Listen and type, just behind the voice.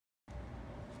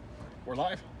We're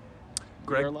live.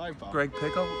 Greg, We're live, Bob. Greg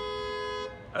Pickel,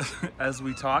 as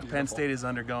we talk, Penn State is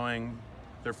undergoing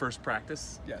their first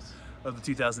practice of the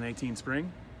 2018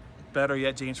 spring. Better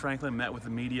yet, James Franklin met with the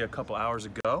media a couple hours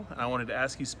ago, and I wanted to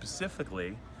ask you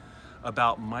specifically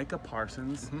about Micah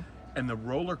Parsons and the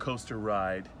roller coaster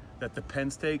ride that the Penn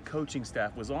State coaching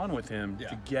staff was on with him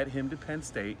to get him to Penn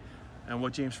State, and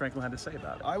what James Franklin had to say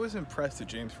about it. I was impressed that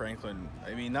James Franklin,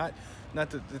 I mean, not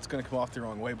that it's going to come off the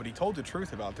wrong way, but he told the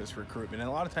truth about this recruitment. And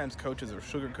a lot of times coaches will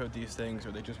sugarcoat these things,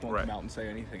 or they just won't come out and say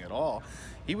anything at all.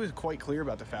 He was quite clear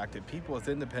about the fact that people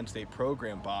within the Penn State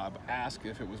program, Bob, asked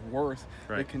if it was worth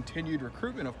the continued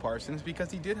recruitment of Parsons,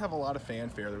 because he did have a lot of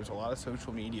fanfare. There was a lot of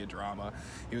social media drama.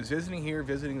 He was visiting here,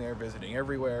 visiting there, visiting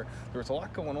everywhere. There was a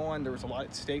lot going on. There was a lot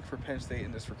at stake for Penn State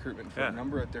in this recruitment for a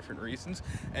number of different reasons.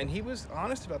 And he was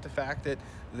honest about the fact that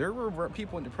there were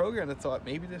people in the program that thought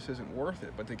maybe this isn't worth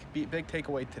it. But the big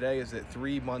takeaway today is that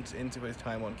 3 months into his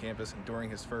time on campus and during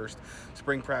his first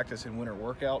spring practice and winter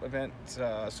workout event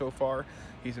so far,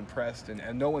 he's impressed.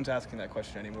 And no one's asking that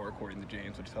question anymore, according to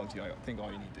James, which tells you, I think,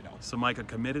 all you need to know. So Micah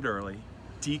committed early,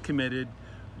 decommitted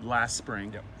last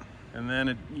spring. And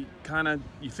then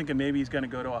you're thinking maybe he's going to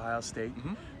go to Ohio State.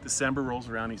 December rolls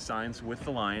around, he signs with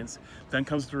the Lions. Then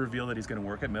comes the reveal that he's going to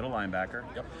work at middle linebacker.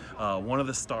 One of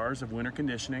the stars of winter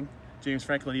conditioning. James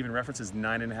Franklin even references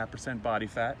 9.5% body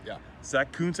fat.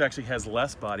 Zach Kuntz actually has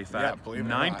less body fat,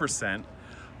 9%.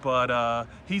 But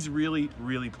he's really,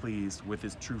 really pleased with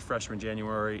his true freshman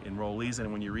January enrollees.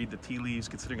 And when you read the tea leaves,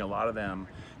 considering a lot of them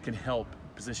can help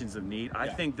positions of need, I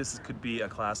think this could be a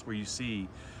class where you see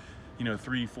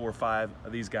 3, 4, 5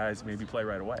 of these guys maybe play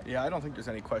right away. I don't think there's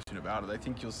any question about it. I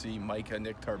think you'll see Micah,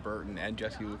 Nick Tarburton, and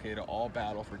Jesse Luketa all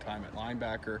battle for time at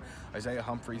linebacker. Isaiah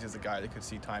Humphries is a guy that could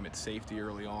see time at safety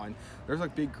early on. There's a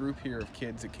big group here of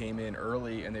kids that came in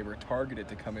early, and they were targeted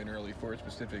to come in early for a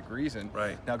specific reason.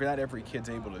 Now, not every kid's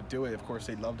able to do it. Of course,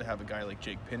 they'd love to have a guy like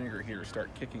Jake Pinniger here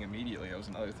start kicking immediately. That was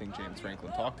another thing James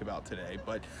Franklin talked about today.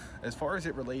 But as far as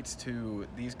it relates to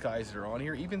these guys that are on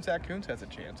here, even Zach Kuntz has a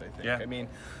chance, I think. I mean,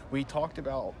 we talked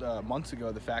about months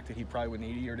ago the fact that he probably would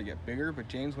need a year to get bigger, but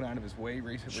James went out of his way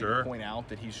recently to point out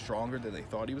that he's stronger than they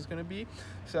thought he was going to be.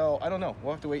 So I don't know.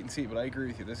 We'll have to wait and see, but I agree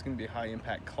with you. This is going to be a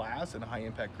high-impact class and a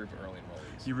high-impact group of early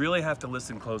enrollees. You really have to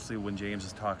listen closely when James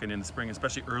is talking in the spring,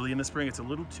 especially early in the spring. It's a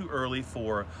little too early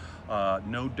for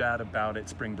no doubt about it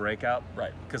spring breakout,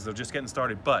 because they're just getting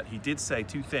started. But he did say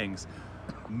 2 things.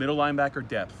 Middle linebacker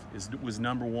depth was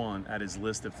 #1 at his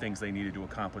list of things they needed to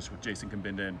accomplish with Jason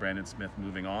Kambinda and Brandon Smith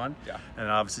moving on. And it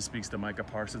obviously speaks to Micah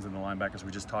Parsons and the linebackers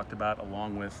we just talked about,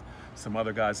 along with some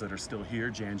other guys that are still here,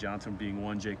 Jan Johnson being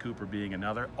one, Jay Cooper being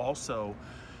another. Also,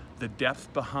 the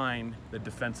depth behind the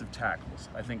defensive tackles.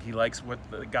 I think he likes what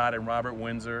the got in Robert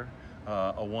Windsor,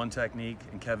 a 1 technique,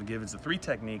 and Kevin Givens, a 3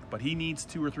 technique, but he needs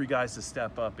 2 or 3 guys to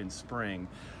step up in spring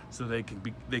so they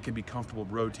can be comfortable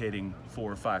rotating 4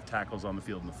 or 5 tackles on the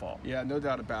field in the fall. No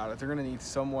doubt about it. They're going to need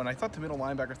someone. I thought the middle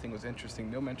linebacker thing was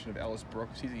interesting. No mention of Ellis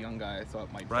Brooks. He's a young guy I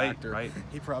thought might factor.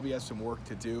 He probably has some work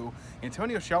to do.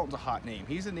 Antonio Shelton's a hot name.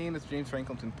 He's a name that James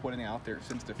Franklin's been putting out there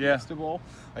since the Fiesta Bowl.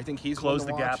 I think he's close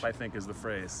the gap, I think, is the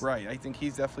phrase. I think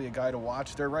he's definitely a guy to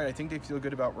watch. They're I think they feel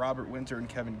good about Robert Windsor and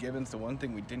Kevin Givens. The one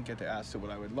thing we didn't get to ask, so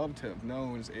what I would love to have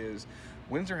known is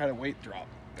Windsor had a weight drop.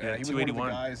 He was one of the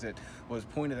guys that was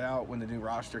pointed out when the new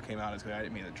roster came out as I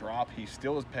didn't mean to drop. He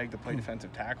still is pegged to play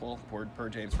defensive tackle per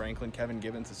James Franklin. Kevin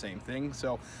Givens, the same thing.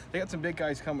 So they got some big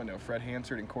guys coming though. Fred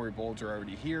Hansard and Corey Bolger are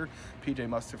already here. PJ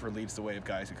Mustipher leads the way of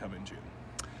guys who come in June.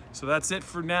 So that's it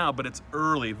for now, but it's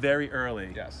early, very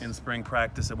early in spring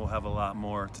practice, and we'll have a lot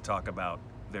more to talk about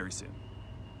very soon.